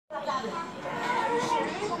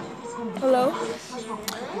Hello?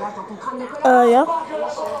 Yeah.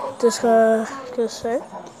 Just say.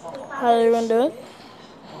 How everyone doing?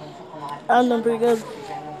 I'm doing pretty good.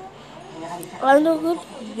 I'm doing good.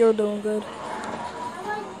 You're doing good.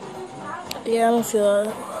 Yeah, I don't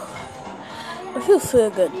feel. I feel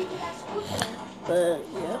good. But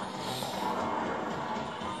yeah.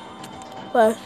 Bye.